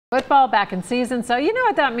Football back in season, so you know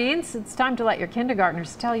what that means. It's time to let your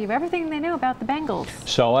kindergartners tell you everything they know about the Bengals.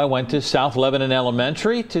 So I went to South Lebanon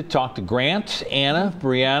Elementary to talk to Grant, Anna,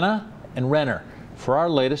 Brianna, and Renner for our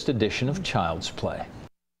latest edition of Child's Play.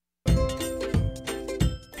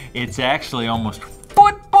 It's actually almost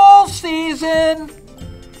football season!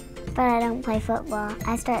 But I don't play football.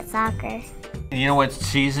 I start soccer. You know what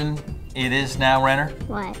season it is now, Renner?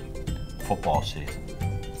 What? Football season.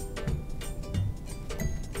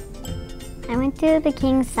 I went to the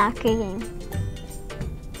Kings soccer game.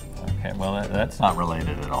 Okay, well, that's not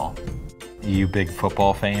related at all. You big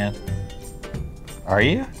football fan? Are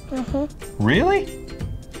you? Mm-hmm. Really?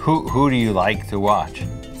 Who do you like to watch?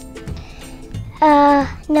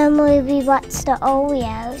 Normally we watch the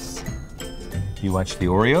Oreos. You watch the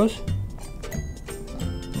Oreos?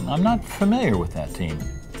 I'm not familiar with that team.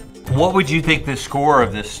 What would you think the score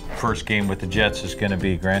of this first game with the Jets is going to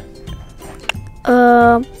be, Grant?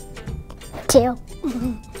 2.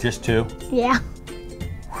 Just 2? Yeah.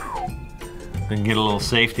 We can get a little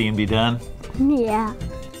safety and be done? Yeah.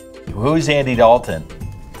 Who's Andy Dalton?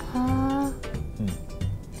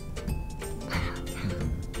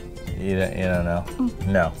 You don't know?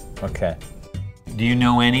 No. Okay. Do you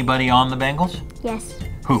know anybody on the Bengals? Yes.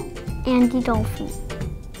 Who? Andy Dolphin.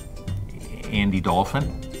 Andy Dolphin?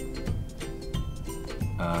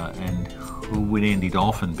 And who would Andy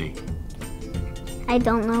Dolphin be? I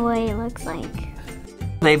don't know what he looks like.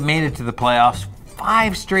 They've made it to the playoffs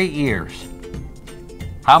 5 straight years.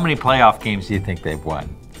 How many playoff games do you think they've won?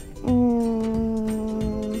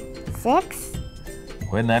 6?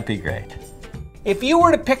 Wouldn't that be great? If you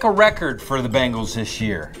were to pick a record for the Bengals this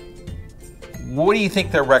year, what do you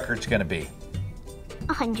think their record's going to be?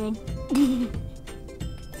 100.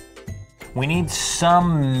 We need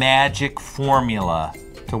some magic formula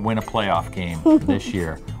to win a playoff game this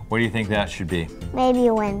year. What do you think that should be? Maybe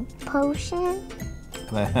a win potion.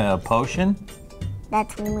 A potion?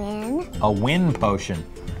 That's win. A win potion.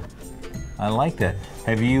 I like that.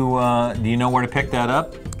 Have you, do you know where to pick that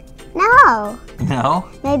up? No. No?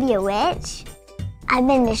 Maybe a witch. I've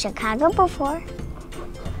been to Chicago before.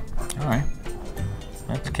 All right.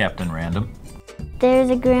 That's Captain Random. There's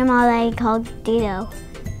a grandma that I called Dido.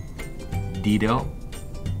 Dido?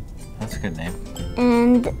 That's a good name.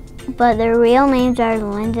 But their real names are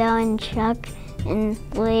Linda and Chuck and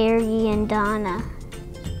Larry and Donna.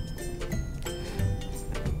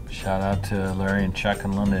 Shout out to Larry and Chuck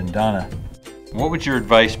and Linda and Donna. What would your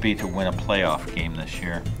advice be to win a playoff game this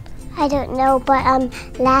year? I don't know, but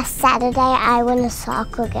last Saturday I won a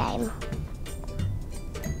soccer game.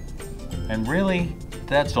 And really,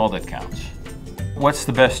 that's all that counts. What's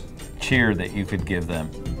the best cheer that you could give them?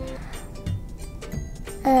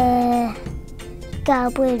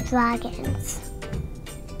 Go Blue Dragons.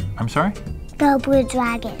 I'm sorry? Go Blue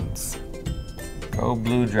Dragons. Go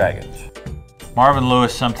Blue Dragons. Marvin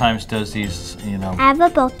Lewis sometimes does these, you know. I have a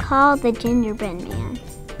book called The Gingerbread Man.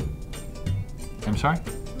 I'm sorry?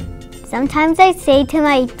 Sometimes I say to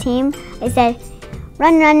my team, I said,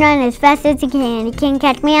 run, run, run as fast as you can. You can't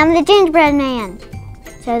catch me, I'm the gingerbread man.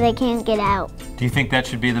 So they can't get out. Do you think that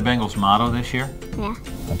should be the Bengals' motto this year? Yeah.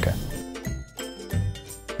 Okay.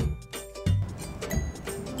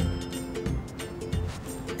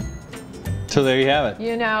 So there you have it.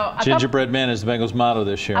 You know, Gingerbread Man is the Bengals' motto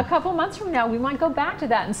this year. A couple months from now, we might go back to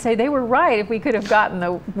that and say they were right. If we could have gotten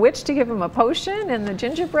the witch to give them a potion and the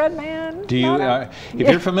gingerbread man. Do you? If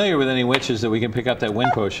you're familiar with any witches that we can pick up that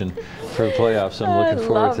win potion for the playoffs, I'm looking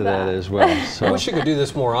forward to that as well. So. I wish you could do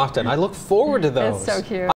this more often. I look forward to those. It's so cute.